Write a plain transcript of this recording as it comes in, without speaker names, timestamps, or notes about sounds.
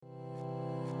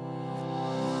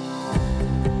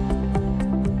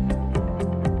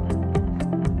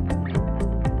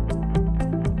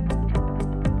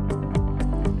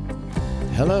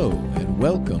Hello, and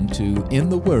welcome to In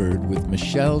the Word with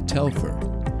Michele Telfer.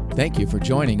 Thank you for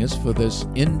joining us for this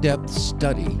in-depth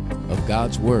study of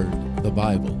God's Word, the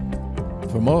Bible.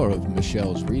 For more of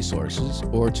Michele's resources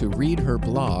or to read her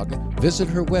blog, visit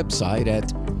her website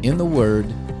at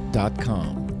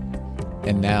intheword.com.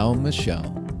 And now,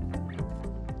 Michele.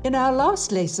 In our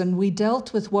last lesson, we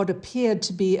dealt with what appeared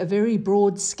to be a very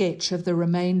broad sketch of the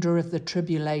remainder of the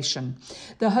tribulation.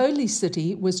 The holy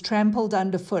city was trampled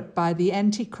underfoot by the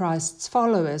Antichrist's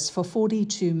followers for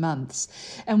 42 months,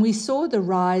 and we saw the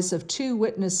rise of two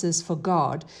witnesses for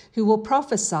God who will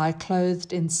prophesy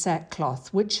clothed in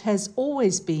sackcloth, which has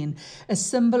always been a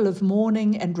symbol of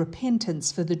mourning and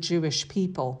repentance for the Jewish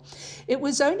people. It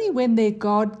was only when their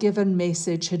God-given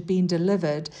message had been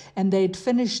delivered and they'd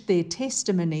finished their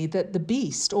testimony that the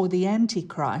beast, or the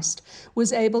Antichrist,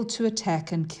 was able to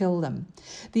attack and kill them.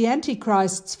 The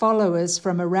Antichrist's followers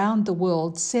from around the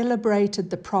world celebrated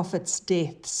the prophets'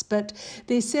 deaths, but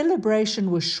their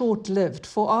celebration was short-lived,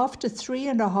 for after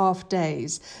 3.5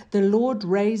 days, the Lord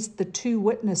raised the two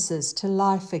witnesses to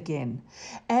life again.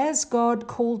 As God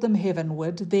called them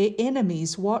heavenward, their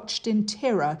enemies watched in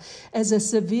terror as a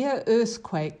severe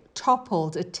earthquake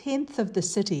toppled 1/10 of the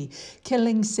city,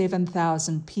 killing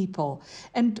 7,000 people.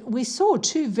 And we saw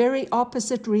two very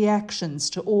opposite reactions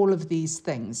to all of these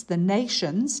things. The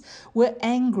nations were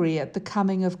angry at the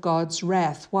coming of God's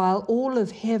wrath, while all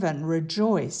of heaven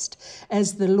rejoiced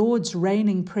as the Lord's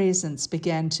reigning presence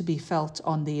began to be felt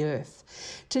on the earth.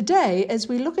 Today, as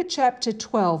we look at chapter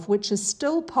 12, which is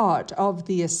still part of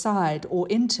the aside or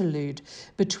interlude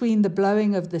between the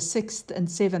blowing of the 6th and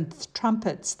 7th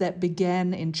trumpets that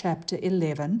began in chapter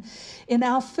 11, in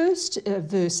our first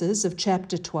verses of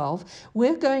chapter 12,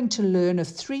 we're going to learn of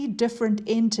three different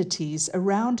entities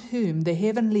around whom the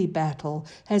heavenly battle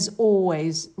has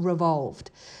always revolved: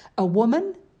 a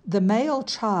woman, the male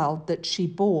child that she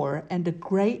bore, and a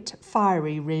great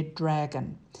fiery red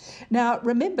dragon. Now,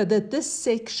 remember that this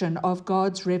section of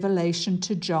God's revelation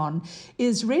to John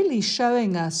is really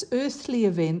showing us earthly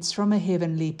events from a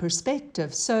heavenly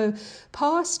perspective. So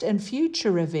past and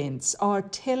future events are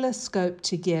telescoped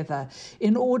together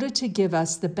in order to give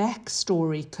us the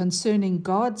backstory concerning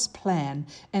God's plan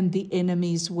and the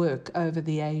enemy's work over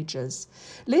the ages.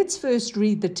 Let's first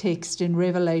read the text in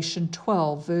Revelation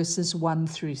 12, verses 1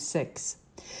 through 6.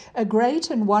 A great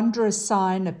and wondrous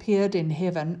sign appeared in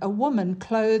heaven, a woman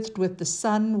clothed with the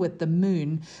sun, with the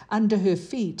moon under her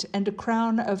feet, and a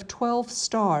crown of 12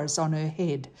 stars on her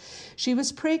head. She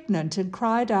was pregnant and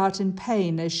cried out in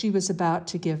pain as she was about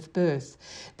to give birth.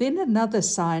 Then another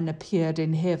sign appeared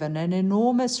in heaven, an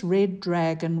enormous red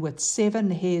dragon with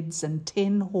 7 heads and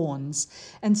 10 horns,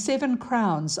 and 7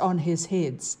 crowns on his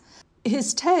heads.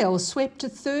 His tail swept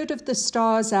 1/3 of the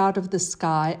stars out of the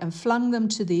sky and flung them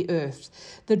to the earth.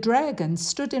 The dragon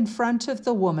stood in front of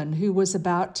the woman who was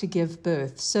about to give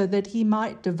birth, so that he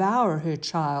might devour her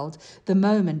child the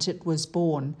moment it was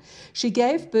born. She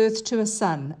gave birth to a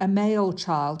son, a male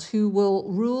child, who will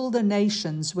rule the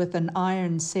nations with an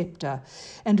iron scepter,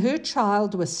 and her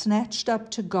child was snatched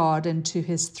up to God and to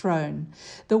his throne.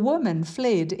 The woman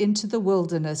fled into the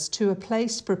wilderness to a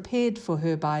place prepared for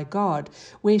her by God,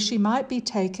 where she might be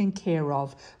taken care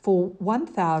of for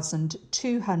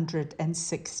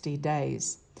 1,260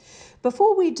 days.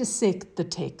 Before we dissect the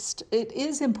text, it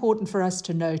is important for us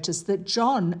to notice that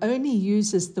John only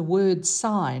uses the word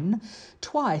sign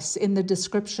twice in the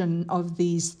description of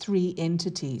these three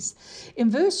entities. In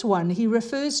verse 1, he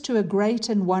refers to a great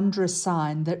and wondrous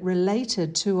sign that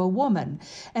related to a woman,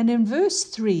 and in verse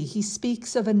 3, he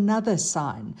speaks of another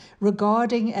sign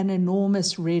regarding an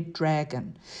enormous red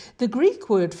dragon. The Greek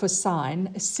word for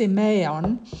sign,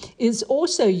 semeion, is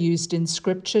also used in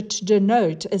Scripture to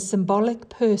denote a symbolic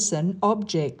person,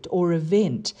 object, or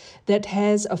event that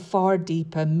has a far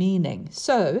deeper meaning.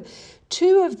 So,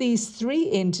 two of these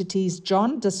three entities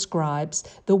John describes,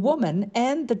 the woman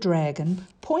and the dragon,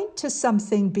 point to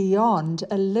something beyond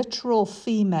a literal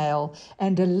female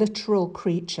and a literal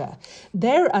creature.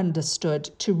 They're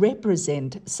understood to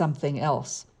represent something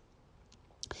else.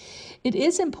 It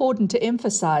is important to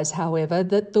emphasize, however,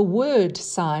 that the word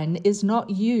sign is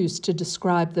not used to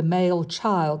describe the male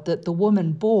child that the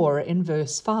woman bore in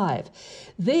verse 5.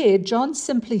 There, John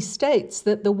simply states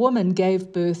that the woman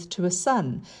gave birth to a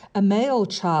son, a male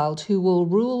child who will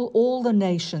rule all the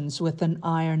nations with an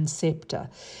iron scepter.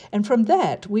 And from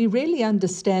that, we really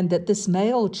understand that this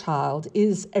male child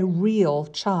is a real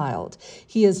child.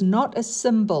 He is not a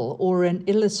symbol or an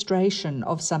illustration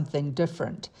of something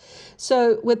different.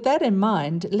 So with that in in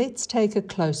mind, let's take a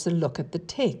closer look at the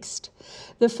text.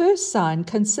 The first sign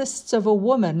consists of a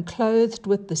woman clothed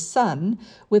with the sun,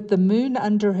 with the moon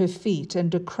under her feet,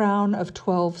 and a crown of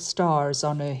 12 stars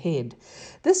on her head.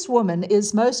 This woman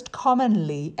is most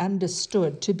commonly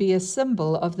understood to be a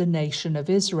symbol of the nation of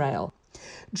Israel.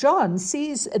 John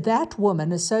sees that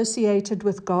woman associated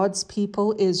with God's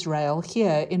people Israel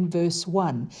here in verse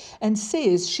 1 and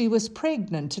says she was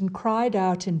pregnant and cried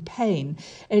out in pain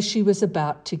as she was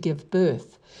about to give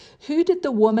birth. Who did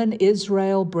the woman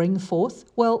Israel bring forth?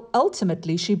 Well,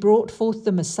 ultimately she brought forth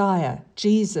the Messiah,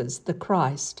 Jesus, the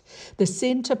Christ, the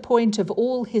center point of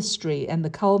all history and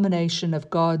the culmination of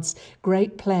God's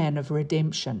great plan of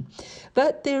redemption.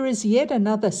 But there is yet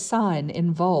another sign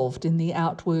involved in the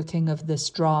outworking of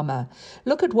this drama.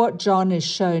 Look at what John is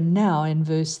shown now in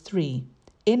verse 3.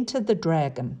 Enter the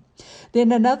dragon.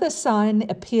 Then another sign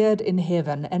appeared in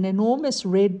heaven, an enormous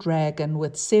red dragon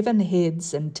with 7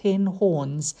 heads and 10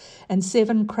 horns and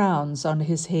 7 crowns on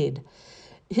his head.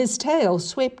 His tail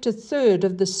swept a third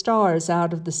of the stars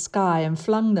out of the sky and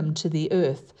flung them to the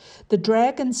earth. The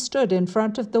dragon stood in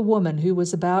front of the woman who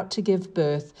was about to give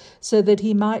birth, so that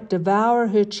he might devour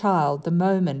her child the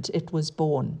moment it was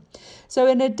born. So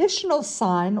an additional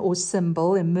sign or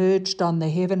symbol emerged on the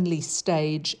heavenly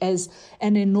stage as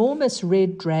an enormous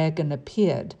red dragon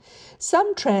appeared.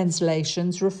 Some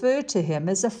translations refer to him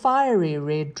as a fiery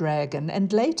red dragon,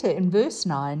 and later in verse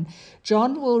 9,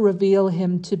 John will reveal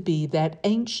him to be that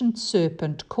ancient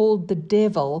serpent called the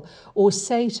devil or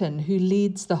Satan who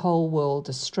leads the whole world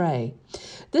astray.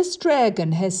 This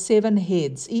dragon has 7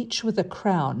 heads, each with a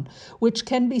crown, which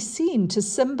can be seen to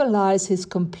symbolize his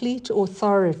complete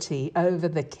authority over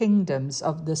the kingdoms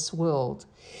of this world.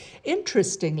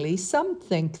 Interestingly, some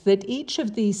think that each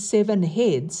of these 7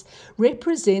 heads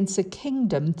represents a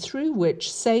kingdom through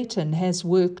which Satan has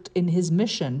worked in his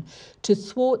mission to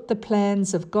thwart the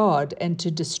plans of God and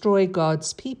to destroy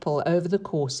God's people over the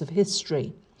course of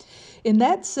history. In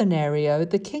that scenario,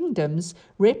 the kingdoms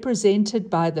represented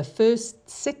by the first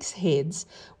 6 heads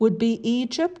would be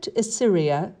Egypt,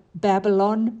 Assyria,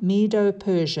 Babylon,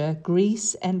 Medo-Persia,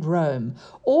 Greece, and Rome,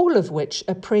 all of which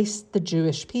oppressed the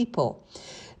Jewish people.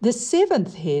 The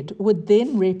 7th head would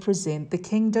then represent the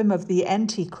kingdom of the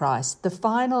Antichrist, the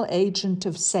final agent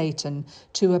of Satan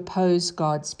to oppose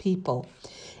God's people.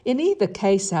 In either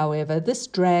case, however, this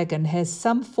dragon has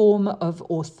some form of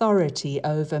authority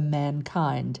over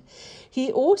mankind.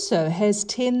 He also has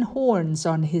 10 horns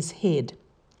on his head.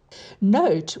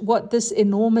 Note what this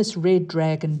enormous red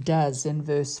dragon does in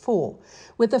verse 4.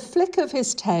 With a flick of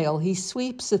his tail, he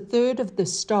sweeps a third of the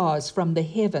stars from the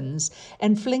heavens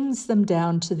and flings them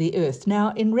down to the earth.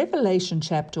 Now, in Revelation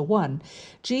chapter 1,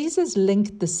 Jesus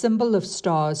linked the symbol of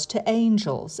stars to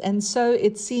angels, and so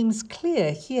it seems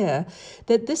clear here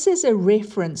that this is a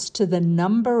reference to the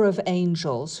number of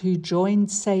angels who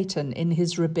joined Satan in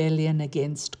his rebellion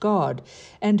against God,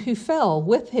 and who fell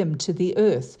with him to the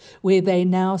earth, where they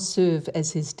now serve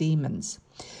as his demons.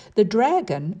 The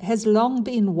dragon has long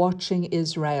been watching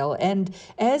Israel, and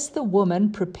as the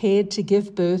woman prepared to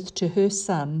give birth to her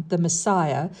son, the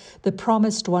Messiah, the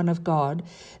promised one of God,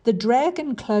 the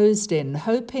dragon closed in,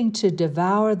 hoping to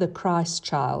devour the Christ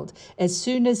child as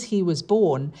soon as he was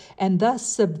born, and thus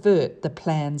subvert the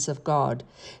plans of God.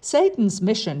 Satan's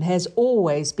mission has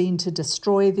always been to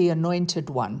destroy the anointed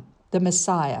one, the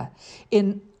Messiah,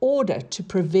 in order to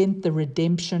prevent the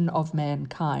redemption of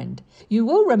mankind. You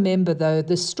will remember, though,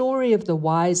 the story of the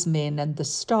wise men and the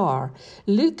star.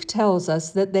 Luke tells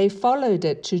us that they followed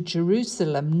it to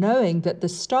Jerusalem, knowing that the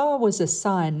star was a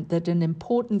sign that an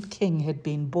important king had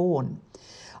been born.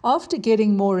 After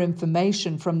getting more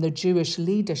information from the Jewish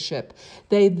leadership,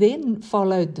 they then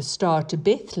followed the star to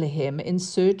Bethlehem in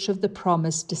search of the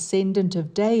promised descendant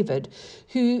of David,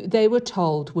 who they were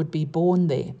told would be born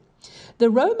there. The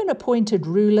Roman-appointed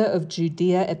ruler of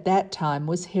Judea at that time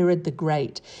was Herod the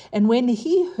Great, and when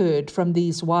he heard from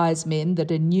these wise men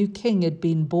that a new king had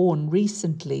been born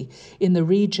recently in the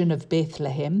region of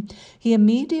Bethlehem, he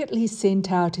immediately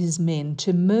sent out his men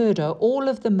to murder all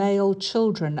of the male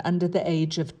children under the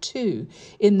age of 2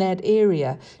 in that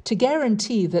area to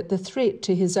guarantee that the threat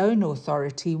to his own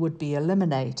authority would be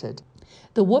eliminated.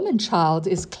 The woman child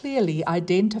is clearly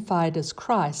identified as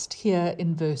Christ here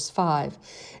in verse 5.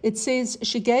 It says,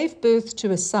 "She gave birth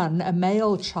to a son, a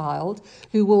male child,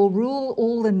 who will rule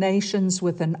all the nations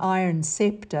with an iron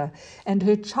scepter, and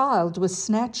her child was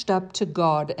snatched up to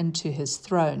God and to his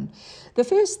throne." The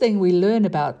first thing we learn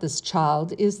about this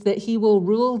child is that he will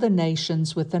rule the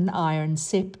nations with an iron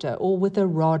scepter, or with a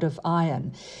rod of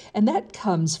iron. And that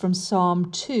comes from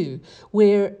Psalm 2,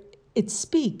 where It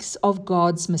speaks of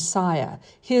God's Messiah,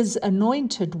 his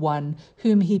anointed one,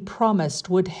 whom he promised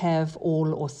would have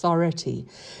all authority.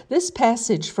 This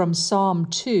passage from Psalm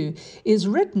 2 is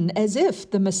written as if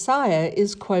the Messiah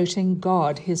is quoting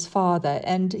God, his Father,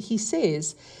 and he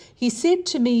says, "He said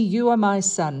to me, 'You are my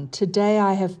son. Today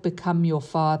I have become your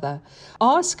father.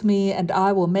 Ask me, and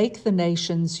I will make the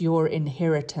nations your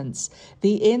inheritance,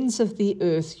 the ends of the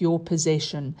earth your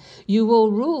possession. You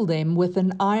will rule them with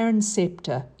an iron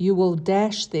scepter. You will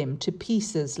dash them to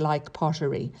pieces like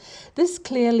pottery." This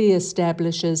clearly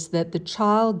establishes that the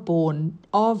child born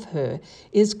of her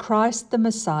is Christ the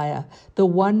Messiah, the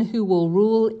one who will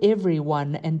rule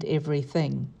everyone and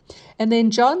everything. And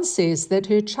then John says that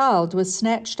her child was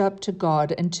snatched up to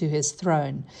God and to his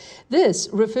throne. This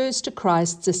refers to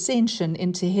Christ's ascension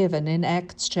into heaven in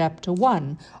Acts chapter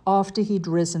 1, after he'd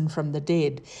risen from the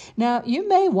dead. Now, you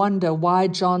may wonder why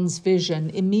John's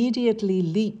vision immediately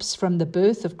leaps from the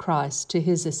birth of Christ to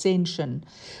his ascension,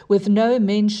 with no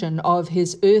mention of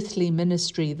his earthly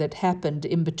ministry that happened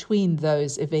in between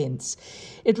those events.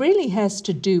 It really has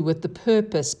to do with the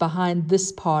purpose behind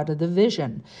this part of the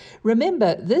vision.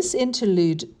 Remember, this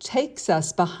interlude takes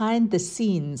us behind the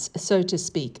scenes, so to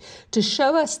speak, to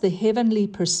show us the heavenly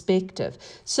perspective.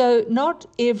 So not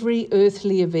every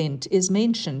earthly event is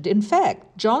mentioned. In fact,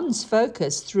 John's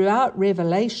focus throughout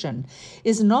Revelation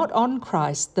is not on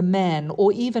Christ the man,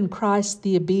 or even Christ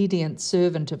the obedient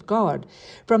servant of God.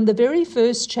 From the very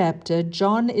first chapter,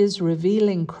 John is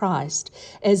revealing Christ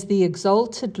as the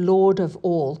exalted Lord of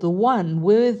all, the one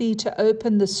worthy to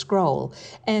open the scroll,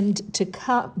 and to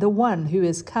come, the one who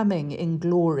is coming in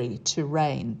glory to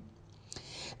reign.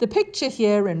 The picture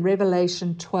here in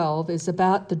Revelation 12 is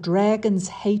about the dragon's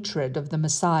hatred of the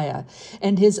Messiah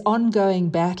and his ongoing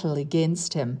battle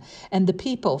against him and the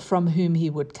people from whom he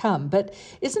would come. But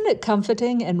isn't it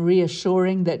comforting and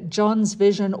reassuring that John's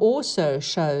vision also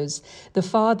shows the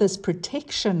Father's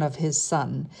protection of his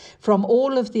Son from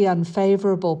all of the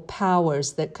unfavorable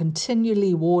powers that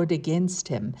continually warred against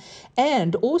him,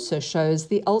 and also shows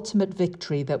the ultimate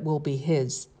victory that will be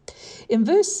his? In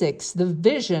verse 6, the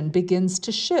vision begins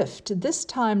to shift, this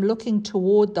time looking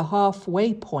toward the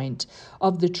halfway point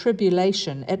of the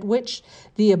tribulation, at which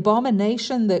the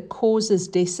abomination that causes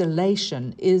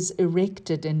desolation is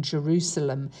erected in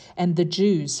Jerusalem, and the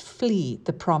Jews flee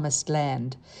the promised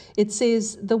land. It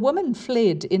says, "The woman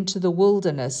fled into the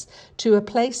wilderness to a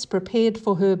place prepared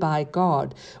for her by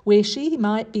God, where she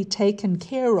might be taken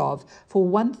care of for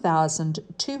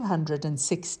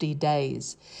 1,260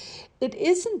 days." It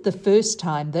isn't the first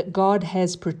time that God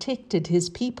has protected his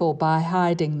people by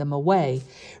hiding them away.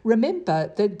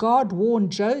 Remember that God warned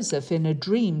Joseph in a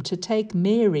dream to take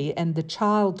Mary and the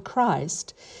child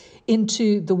Christ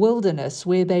into the wilderness,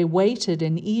 where they waited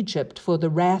in Egypt for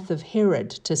the wrath of Herod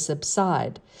to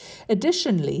subside.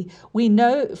 Additionally, we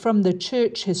know from the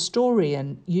church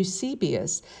historian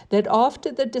Eusebius that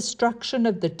after the destruction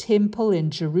of the temple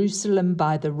in Jerusalem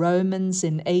by the Romans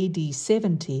in AD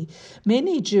 70,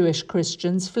 many Jewish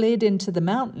Christians fled into the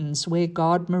mountains, where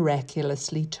God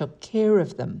miraculously took care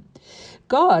of them.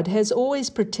 God has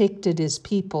always protected his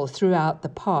people throughout the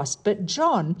past, but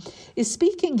John is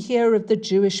speaking here of the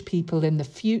Jewish people in the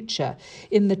future,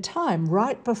 in the time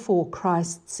right before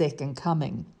Christ's second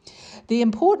coming. The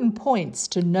important points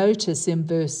to notice in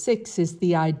verse 6 is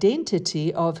the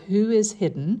identity of who is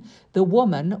hidden, the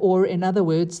woman, or in other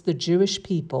words, the Jewish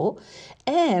people,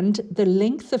 and the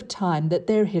length of time that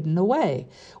they're hidden away,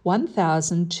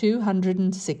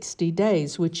 1,260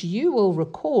 days, which you will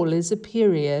recall is a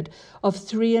period of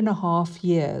 3.5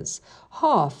 years,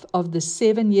 half of the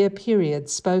 7-year period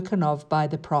spoken of by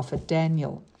the prophet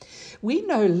Daniel. We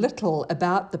know little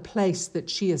about the place that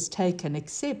she is taken,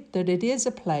 except that it is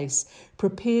a place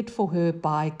prepared for her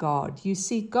by God. You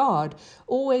see, God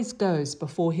always goes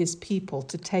before his people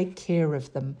to take care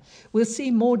of them. We'll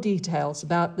see more details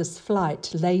about this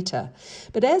flight later.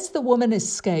 But as the woman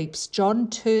escapes, John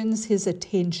turns his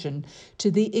attention to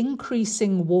the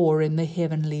increasing war in the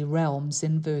heavenly realms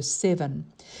in verse 7.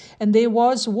 "And there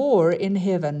was war in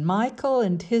heaven. Michael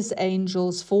and his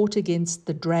angels fought against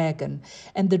the dragon,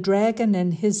 and the dragon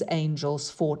and his angels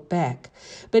fought back.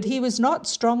 But he was not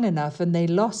strong enough, and they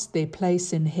lost their place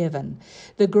in heaven.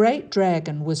 The great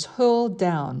dragon was hurled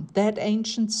down, that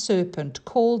ancient serpent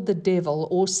called the devil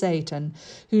or Satan,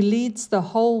 who leads the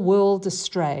whole world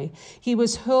astray. He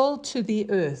was hurled to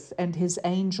the earth, and his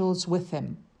angels with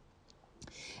him."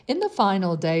 In the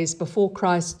final days before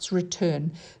Christ's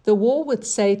return, the war with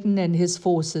Satan and his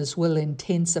forces will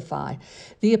intensify.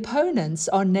 The opponents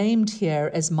are named here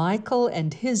as Michael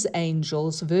and his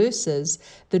angels versus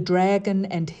the dragon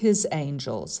and his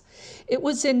angels. It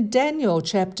was in Daniel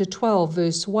chapter 12,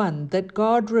 verse 1, that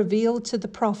God revealed to the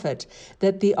prophet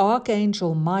that the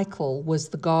archangel Michael was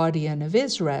the guardian of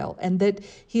Israel and that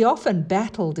he often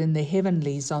battled in the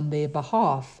heavenlies on their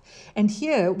behalf. And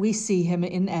here we see him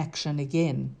in action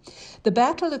again. The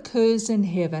battle occurs in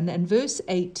heaven, and verse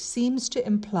 8 seems to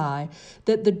imply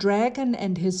that the dragon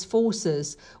and his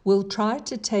forces will try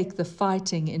to take the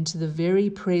fighting into the very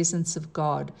presence of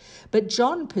God. But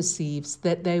John perceives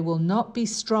that they will not be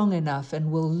strong enough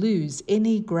and will lose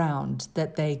any ground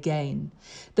that they gain.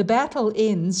 The battle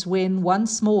ends when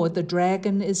once more the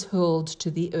dragon is hurled to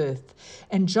the earth,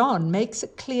 and John makes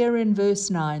it clear in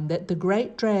verse 9 that the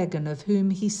great dragon of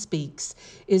whom he speaks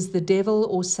is the devil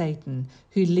or Satan,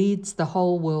 who leads the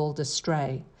whole world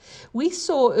astray. We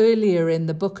saw earlier in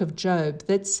the book of Job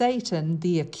that Satan,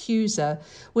 the accuser,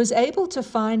 was able to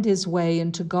find his way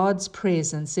into God's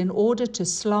presence in order to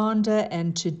slander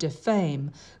and to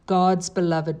defame God's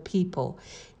beloved people.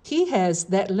 He has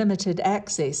that limited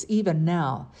access even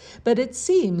now, but it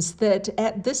seems that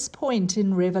at this point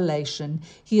in Revelation,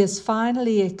 he is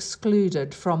finally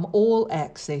excluded from all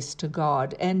access to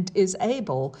God and is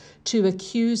able to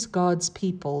accuse God's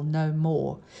people no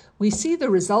more. We see the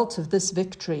result of this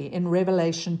victory in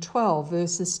Revelation 12,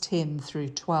 verses 10 through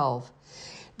 12.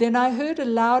 Then I heard a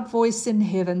loud voice in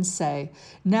heaven say,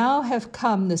 "Now have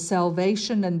come the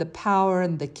salvation and the power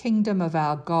and the kingdom of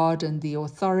our God and the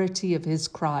authority of his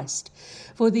Christ.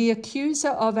 For the accuser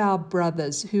of our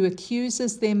brothers, who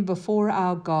accuses them before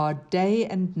our God day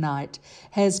and night,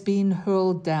 has been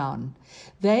hurled down.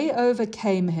 They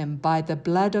overcame him by the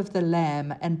blood of the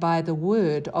Lamb and by the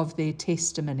word of their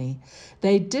testimony.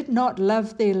 They did not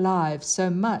love their lives so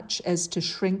much as to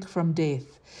shrink from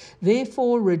death.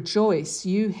 Therefore rejoice,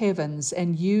 you heavens,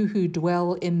 and you who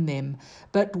dwell in them.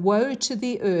 But woe to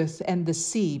the earth and the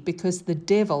sea, because the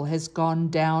devil has gone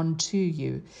down to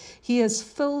you. He is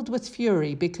filled with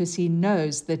fury because he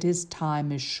knows that his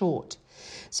time is short."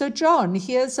 So John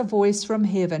hears a voice from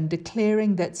heaven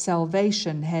declaring that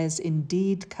salvation has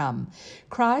indeed come.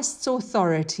 Christ's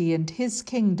authority and his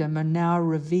kingdom are now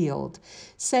revealed.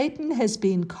 Satan has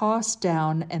been cast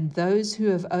down, and those who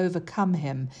have overcome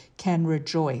him can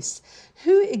rejoice.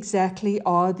 Who exactly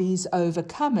are these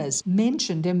overcomers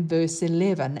mentioned in verse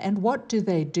 11, and what do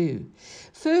they do?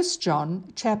 1 John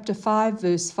chapter 5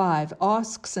 verse 5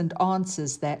 asks and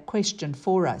answers that question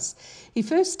for us. He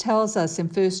first tells us in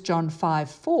 1 John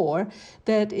 5:4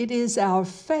 that it is our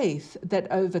faith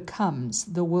that overcomes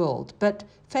the world. But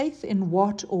faith in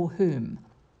what or whom?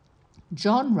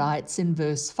 John writes in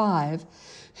verse 5,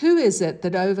 "Who is it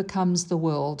that overcomes the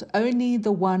world? Only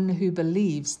the one who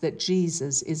believes that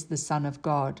Jesus is the Son of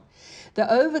God." The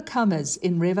overcomers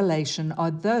in Revelation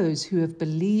are those who have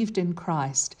believed in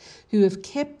Christ, who have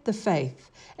kept the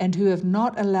faith, and who have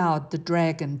not allowed the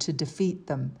dragon to defeat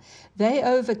them. They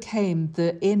overcame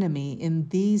the enemy in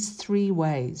these three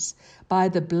ways: by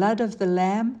the blood of the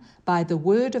Lamb, by the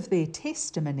word of their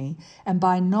testimony, and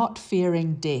by not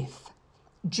fearing death.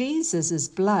 Jesus'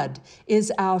 blood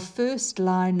is our first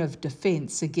line of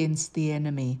defense against the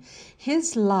enemy.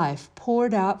 His life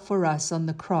poured out for us on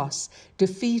the cross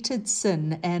defeated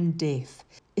sin and death.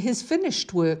 His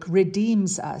finished work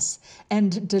redeems us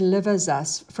and delivers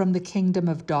us from the kingdom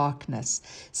of darkness.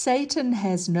 Satan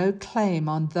has no claim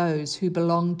on those who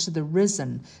belong to the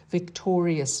risen,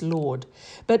 victorious Lord.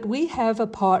 But we have a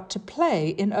part to play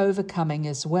in overcoming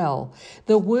as well.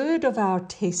 The word of our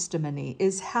testimony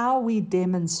is how we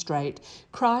demonstrate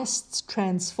Christ's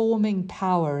transforming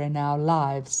power in our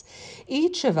lives.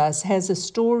 Each of us has a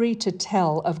story to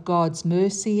tell of God's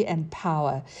mercy and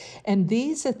power, and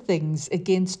these are things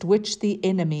against which the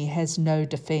enemy has no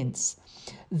defense.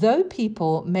 Though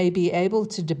people may be able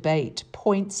to debate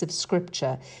points of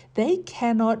Scripture, they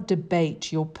cannot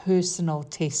debate your personal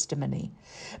testimony.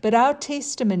 But our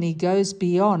testimony goes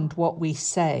beyond what we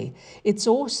say. It's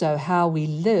also how we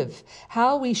live,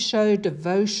 how we show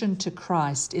devotion to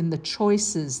Christ in the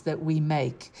choices that we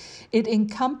make. It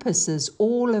encompasses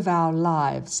all of our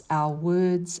lives, our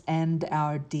words, and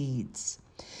our deeds.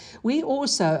 We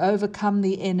also overcome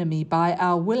the enemy by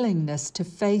our willingness to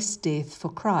face death for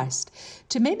Christ.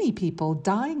 To many people,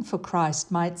 dying for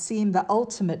Christ might seem the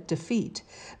ultimate defeat,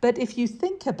 but if you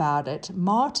think about it,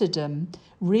 martyrdom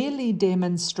really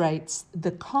demonstrates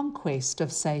the conquest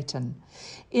of Satan.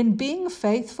 In being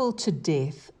faithful to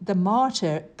death, the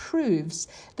martyr proves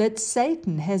that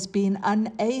Satan has been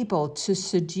unable to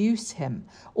seduce him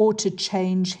or to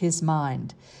change his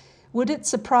mind. Would it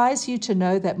surprise you to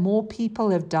know that more people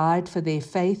have died for their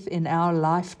faith in our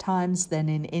lifetimes than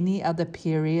in any other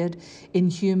period in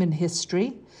human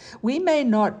history? We may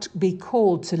not be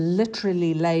called to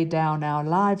literally lay down our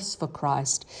lives for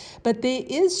Christ, but there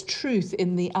is truth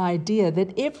in the idea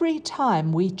that every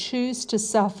time we choose to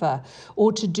suffer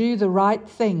or to do the right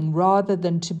thing rather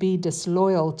than to be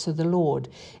disloyal to the Lord,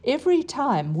 every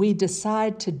time we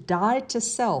decide to die to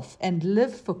self and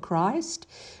live for Christ,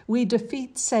 we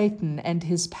defeat Satan and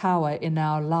his power in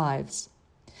our lives.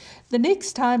 The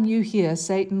next time you hear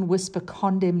Satan whisper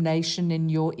condemnation in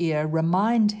your ear,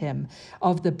 remind him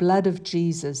of the blood of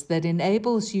Jesus that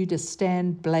enables you to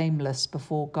stand blameless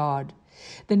before God.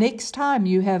 The next time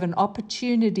you have an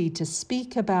opportunity to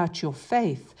speak about your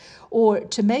faith or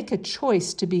to make a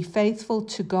choice to be faithful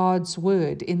to God's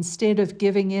word instead of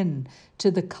giving in to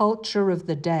the culture of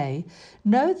the day,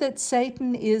 know that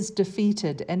Satan is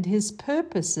defeated and his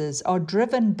purposes are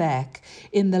driven back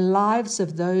in the lives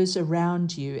of those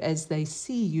around you as they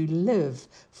see you live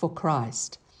for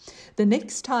Christ. The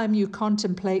next time you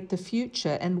contemplate the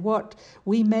future and what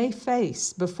we may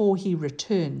face before he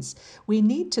returns, we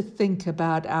need to think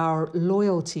about our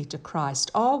loyalty to Christ.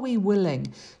 Are we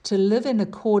willing to live in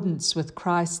accordance with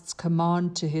Christ's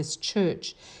command to his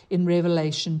church in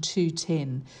Revelation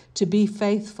 2:10, to be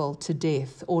faithful to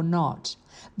death or not?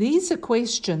 These are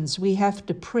questions we have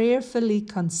to prayerfully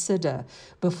consider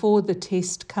before the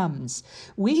test comes.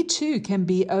 We too can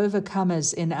be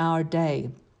overcomers in our day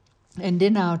and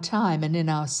in our time and in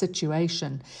our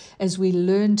situation as we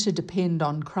learn to depend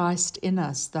on Christ in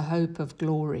us, the hope of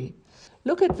glory.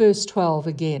 Look at verse 12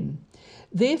 again.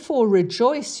 Therefore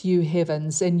rejoice, you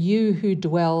heavens, and you who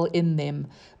dwell in them.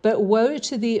 But woe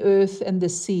to the earth and the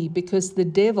sea, because the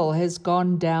devil has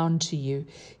gone down to you.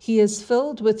 He is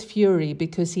filled with fury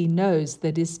because he knows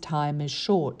that his time is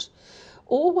short.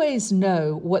 Always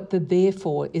know what the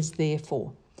therefore is there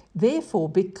for. Therefore,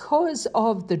 because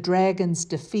of the dragon's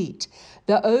defeat,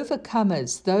 the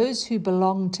overcomers, those who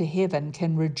belong to heaven,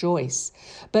 can rejoice.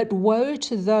 But woe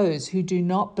to those who do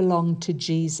not belong to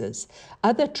Jesus.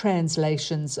 Other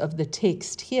translations of the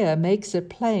text here makes it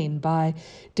plain by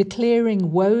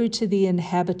declaring woe to the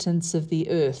inhabitants of the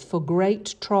earth, for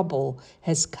great trouble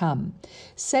has come.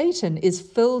 Satan is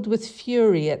filled with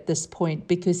fury at this point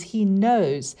because he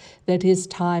knows that his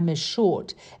time is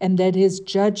short and that his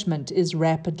judgment is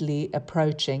rapidly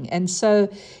approaching. And so,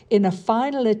 in a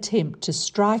final attempt to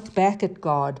strike back at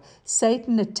God,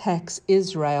 Satan attacks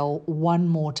Israel one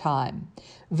more time.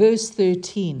 Verse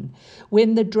 13,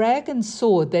 when the dragon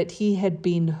saw that he had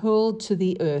been hurled to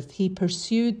the earth, he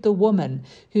pursued the woman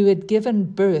who had given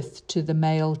birth to the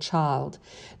male child.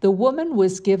 The woman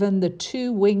was given the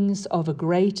 2 wings of a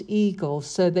great eagle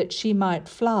so that she might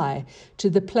fly to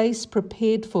the place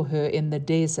prepared for her in the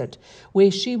desert,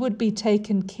 where she would be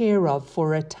taken care of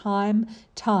for a time,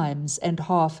 times, and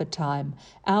half a time,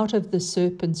 out of the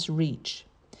serpent's reach.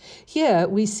 Here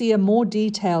we see a more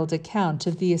detailed account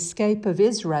of the escape of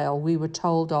Israel we were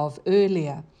told of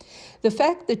earlier. The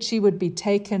fact that she would be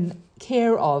taken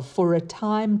care of for a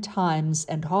time, times,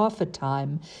 and half a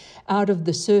time out of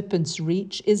the serpent's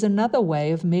reach is another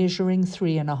way of measuring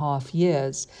 3.5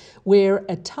 years, where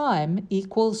a time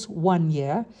equals 1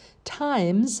 year,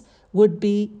 times would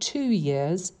be 2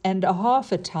 years, and a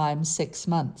half a time 6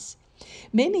 months.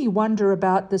 Many wonder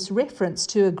about this reference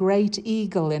to a great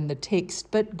eagle in the text,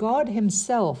 but God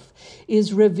himself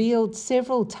is revealed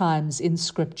several times in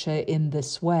Scripture in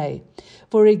this way.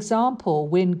 For example,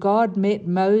 when God met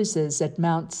Moses at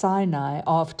Mount Sinai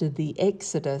after the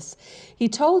Exodus, he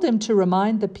told him to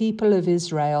remind the people of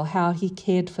Israel how he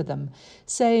cared for them,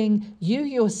 saying, "You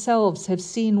yourselves have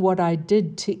seen what I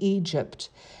did to Egypt,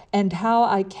 and how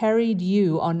I carried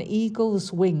you on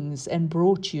eagle's wings and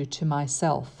brought you to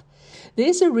myself."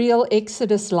 There's a real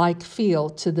Exodus-like feel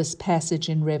to this passage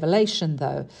in Revelation,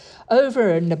 though, over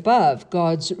and above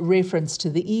God's reference to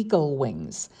the eagle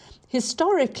wings.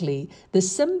 Historically, the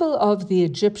symbol of the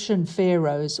Egyptian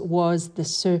pharaohs was the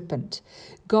serpent.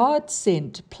 God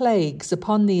sent plagues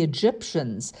upon the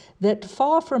Egyptians that,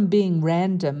 far from being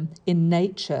random in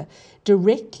nature,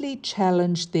 directly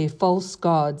challenged their false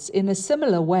gods in a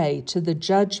similar way to the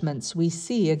judgments we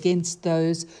see against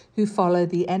those who follow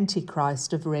the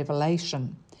Antichrist of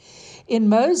Revelation. In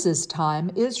Moses'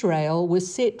 time, Israel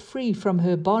was set free from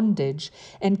her bondage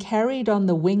and carried on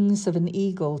the wings of an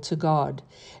eagle to God.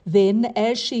 Then,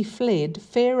 as she fled,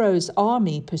 Pharaoh's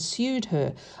army pursued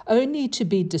her, only to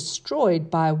be destroyed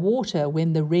by water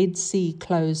when the Red Sea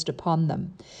closed upon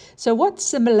them. So what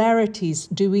similarities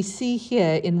do we see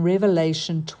here in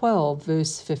Revelation 12,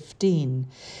 verse 15?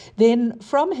 Then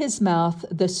from his mouth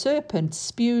the serpent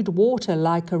spewed water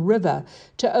like a river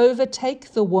to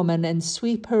overtake the woman and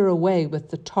sweep her away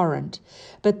with the torrent.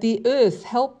 But the earth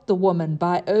helped the woman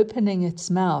by opening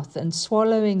its mouth and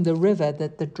swallowing the river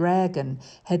that the dragon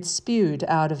had spewed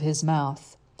out of his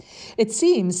mouth. It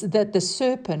seems that the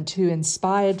serpent who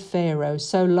inspired Pharaoh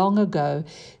so long ago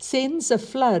sends a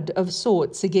flood of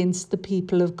sorts against the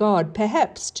people of God,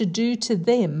 perhaps to do to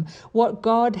them what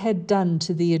God had done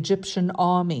to the Egyptian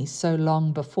army so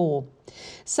long before.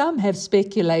 Some have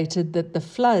speculated that the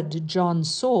flood John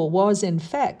saw was in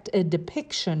fact a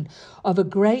depiction of a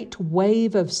great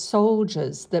wave of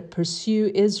soldiers that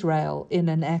pursue Israel in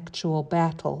an actual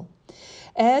battle.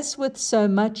 As with so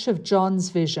much of John's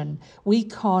vision, we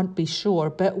can't be sure,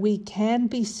 but we can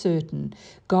be certain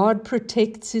God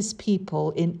protects his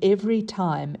people in every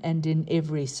time and in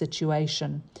every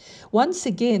situation. Once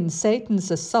again,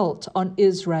 Satan's assault on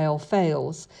Israel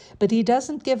fails, but he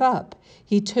doesn't give up.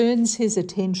 He turns his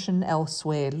attention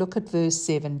elsewhere. Look at verse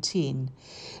 17.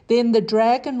 Then the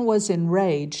dragon was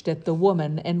enraged at the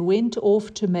woman and went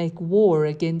off to make war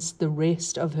against the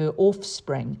rest of her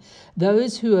offspring,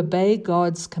 those who obey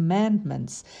God's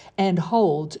commandments and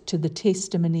hold to the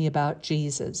testimony about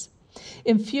Jesus.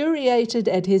 Infuriated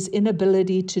at his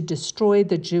inability to destroy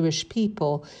the Jewish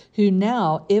people, who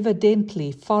now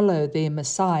evidently follow their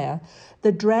Messiah,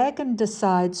 the dragon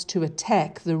decides to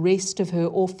attack the rest of her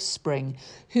offspring,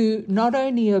 who not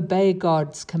only obey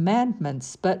God's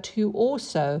commandments, but who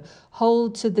also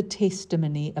hold to the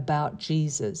testimony about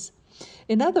Jesus.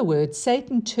 In other words,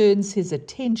 Satan turns his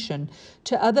attention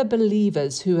to other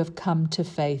believers who have come to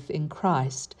faith in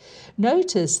Christ.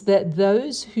 Notice that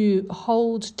those who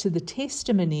hold to the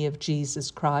testimony of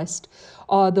Jesus Christ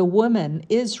are the woman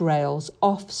Israel's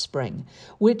offspring,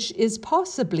 which is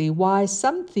possibly why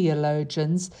some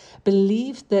theologians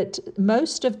believe that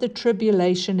most of the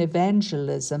tribulation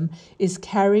evangelism is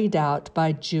carried out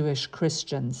by Jewish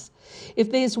Christians.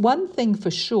 If there's one thing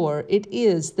for sure, it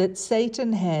is that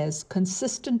Satan has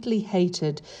consistently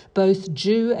hated both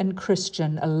Jew and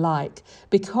Christian alike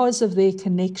because of their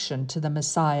connection to the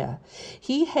Messiah.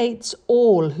 He hates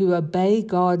all who obey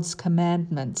God's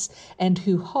commandments and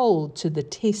who hold to the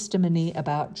testimony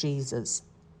about Jesus.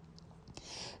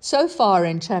 So far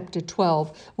in chapter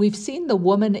 12, we've seen the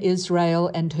woman Israel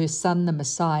and her son the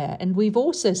Messiah, and we've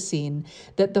also seen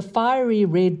that the fiery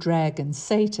red dragon,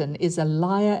 Satan, is a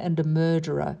liar and a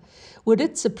murderer. Would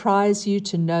it surprise you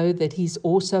to know that he's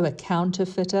also a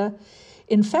counterfeiter?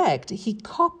 In fact, he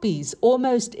copies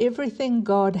almost everything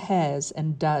God has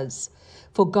and does.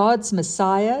 For God's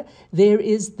Messiah, there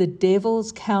is the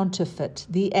devil's counterfeit,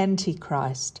 the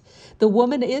Antichrist. The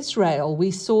woman Israel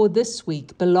we saw this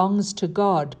week belongs to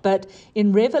God, but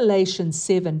in Revelation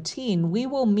 17 we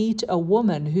will meet a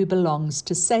woman who belongs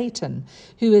to Satan,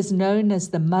 who is known as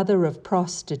the mother of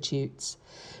prostitutes.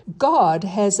 God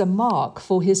has a mark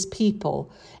for his people,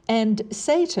 and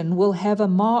Satan will have a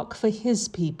mark for his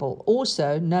people,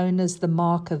 also known as the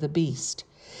mark of the beast.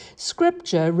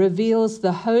 Scripture reveals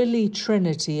the Holy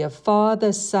Trinity of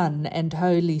Father, Son, and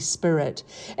Holy Spirit,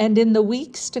 and in the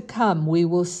weeks to come we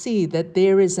will see that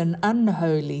there is an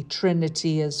unholy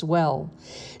Trinity as well.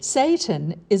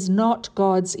 Satan is not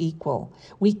God's equal.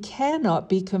 We cannot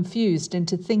be confused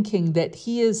into thinking that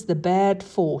he is the bad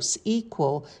force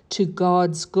equal to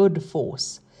God's good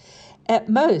force. At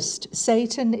most,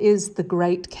 Satan is the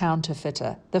great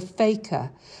counterfeiter, the faker,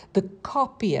 the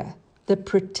copier, the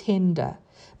pretender.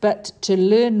 But to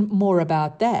learn more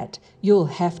about that, you'll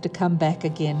have to come back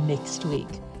again next week.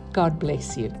 God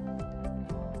bless you.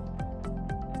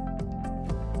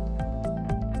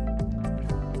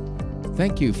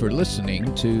 Thank you for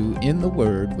listening to In the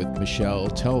Word with Michele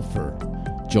Telfer.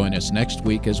 Join us next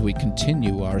week as we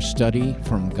continue our study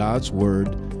from God's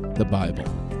Word, the Bible.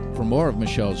 For more of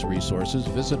Michele's resources,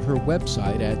 visit her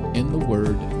website at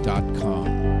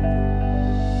intheword.com.